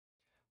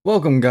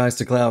Welcome guys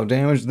to Cloud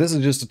Damage. This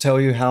is just to tell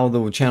you how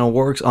the channel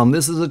works.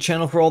 This is a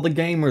channel for all the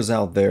gamers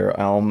out there.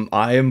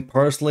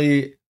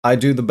 I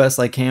do the best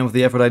I can with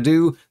the effort I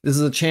do. This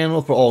is a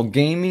channel for all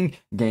gaming,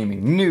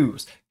 gaming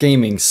news,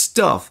 gaming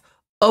stuff,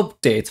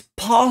 updates,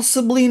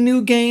 possibly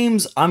new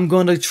games. I'm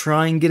going to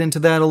try and get into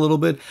that a little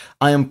bit.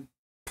 I am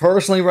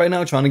personally right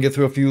now trying to get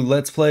through a few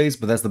Let's Plays,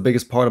 but that's the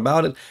biggest part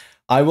about it.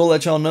 I will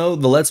let y'all know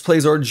the Let's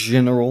Plays are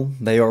general.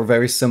 They are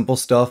very simple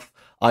stuff.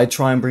 I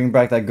try and bring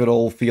back that good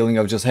old feeling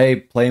of just, hey,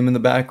 play them in the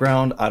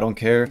background. I don't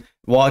care.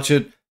 Watch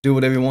it. Do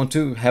whatever you want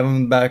to. Have them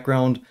in the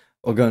background.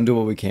 We're going to do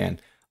what we can.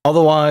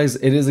 Otherwise,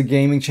 it is a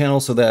gaming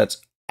channel, so that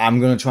I'm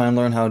going to try and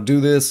learn how to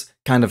do this.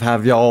 Kind of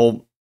have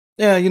y'all,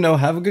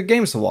 have a good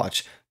games to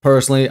watch.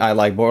 Personally, I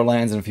like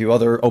Borderlands and a few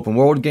other open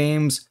world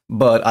games,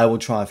 but I will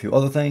try a few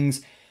other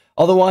things.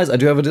 Otherwise, I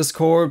do have a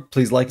Discord.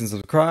 Please like and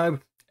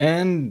subscribe.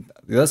 And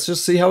let's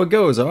just see how it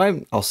goes,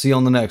 alright? I'll see you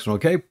on the next one,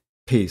 okay?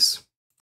 Peace.